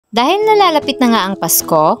Dahil nalalapit na nga ang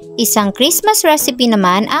Pasko, isang Christmas recipe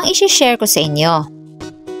naman ang isi-share ko sa inyo.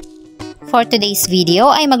 For today's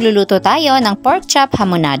video ay magluluto tayo ng pork chop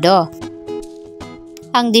hamonado.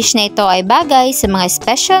 Ang dish na ito ay bagay sa mga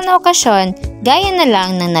special na okasyon gaya na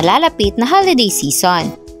lang ng nalalapit na holiday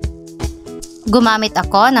season. Gumamit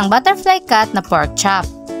ako ng butterfly cut na pork chop.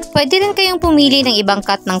 Pwede rin kayong pumili ng ibang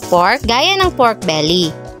cut ng pork gaya ng pork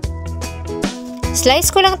belly.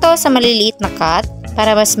 Slice ko lang to sa maliliit na cut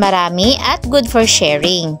para mas marami at good for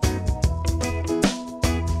sharing.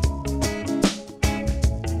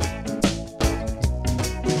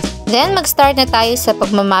 Then mag-start na tayo sa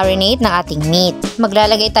pagmamarinate ng ating meat.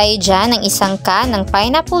 Maglalagay tayo dyan ng isang can ng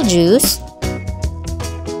pineapple juice,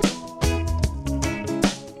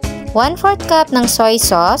 1/4 cup ng soy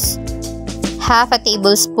sauce, half a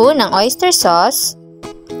tablespoon ng oyster sauce,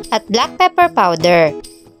 at black pepper powder.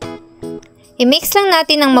 I-mix lang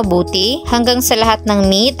natin ng mabuti hanggang sa lahat ng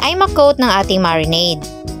meat ay ma-coat ng ating marinade.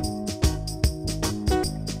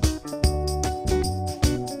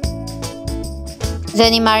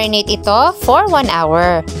 Then i-marinate ito for 1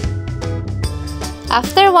 hour.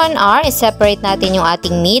 After 1 hour, i-separate natin yung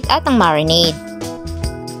ating meat at ang marinade.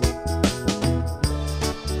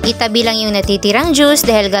 Itabi lang yung natitirang juice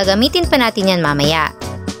dahil gagamitin pa natin yan mamaya.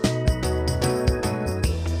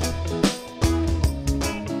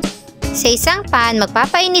 Sa isang pan,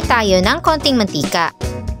 magpapainit tayo ng konting mantika.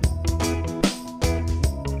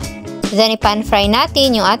 Then i-pan fry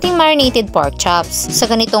natin yung ating marinated pork chops. Sa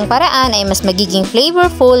ganitong paraan ay mas magiging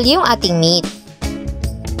flavorful yung ating meat.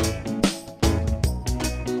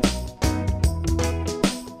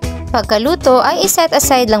 Pagkaluto ay iset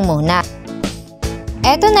aside lang muna.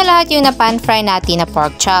 Eto na lahat yung na-pan fry natin na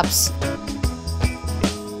pork chops.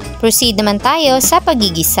 Proceed naman tayo sa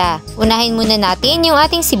paggigisa. Unahin muna natin yung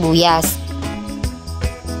ating sibuyas.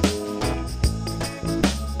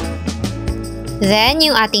 Then,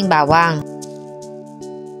 yung ating bawang.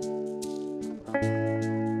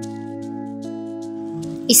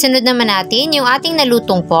 Isunod naman natin yung ating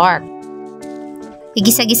nalutong pork.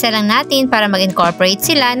 Igisa-gisa lang natin para mag-incorporate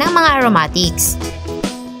sila ng mga aromatics.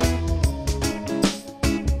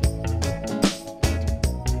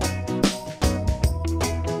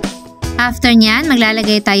 After nyan,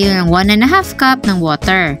 maglalagay tayo ng 1/2 cup ng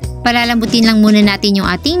water. Palalambutin lang muna natin yung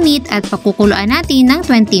ating meat at pakukuluan natin ng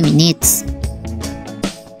 20 minutes.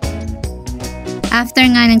 After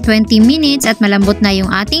nga ng 20 minutes at malambot na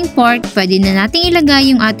yung ating pork, pwede na natin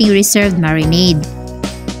ilagay yung ating reserved marinade.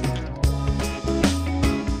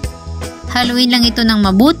 Haluin lang ito ng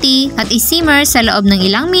mabuti at i-simmer sa loob ng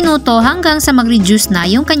ilang minuto hanggang sa mag-reduce na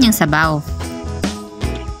yung kanyang sabaw.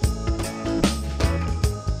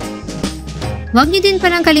 Huwag niyo din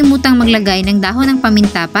palang kalimutang maglagay ng dahon ng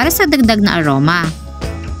paminta para sa dagdag na aroma.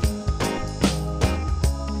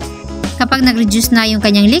 Kapag nag-reduce na yung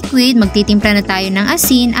kanyang liquid, magtitimpla na tayo ng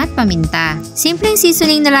asin at paminta. Simpleng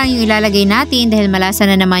seasoning na lang yung ilalagay natin dahil malasa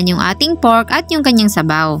na naman yung ating pork at yung kanyang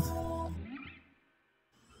sabaw.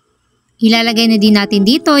 Ilalagay na din natin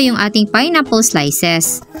dito yung ating pineapple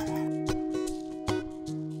slices.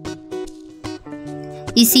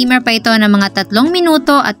 I-simmer pa ito ng mga 3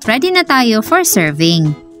 minuto at ready na tayo for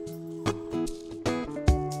serving.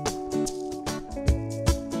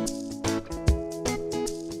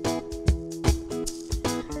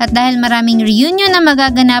 At dahil maraming reunion na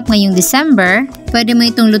magaganap ngayong December, pwede mo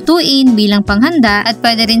itong lutuin bilang panghanda at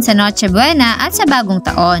pwede rin sa Noche Buena at sa bagong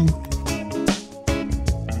taon.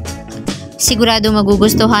 Sigurado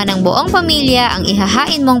magugustuhan ng buong pamilya ang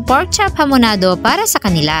ihahain mong pork chop hamonado para sa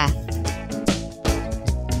kanila.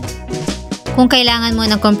 Kung kailangan mo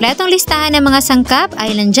ng kompletong listahan ng mga sangkap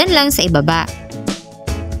ay nandyan lang sa ibaba.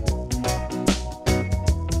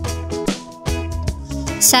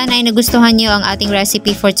 Sana ay nagustuhan niyo ang ating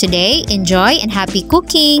recipe for today. Enjoy and happy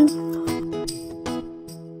cooking!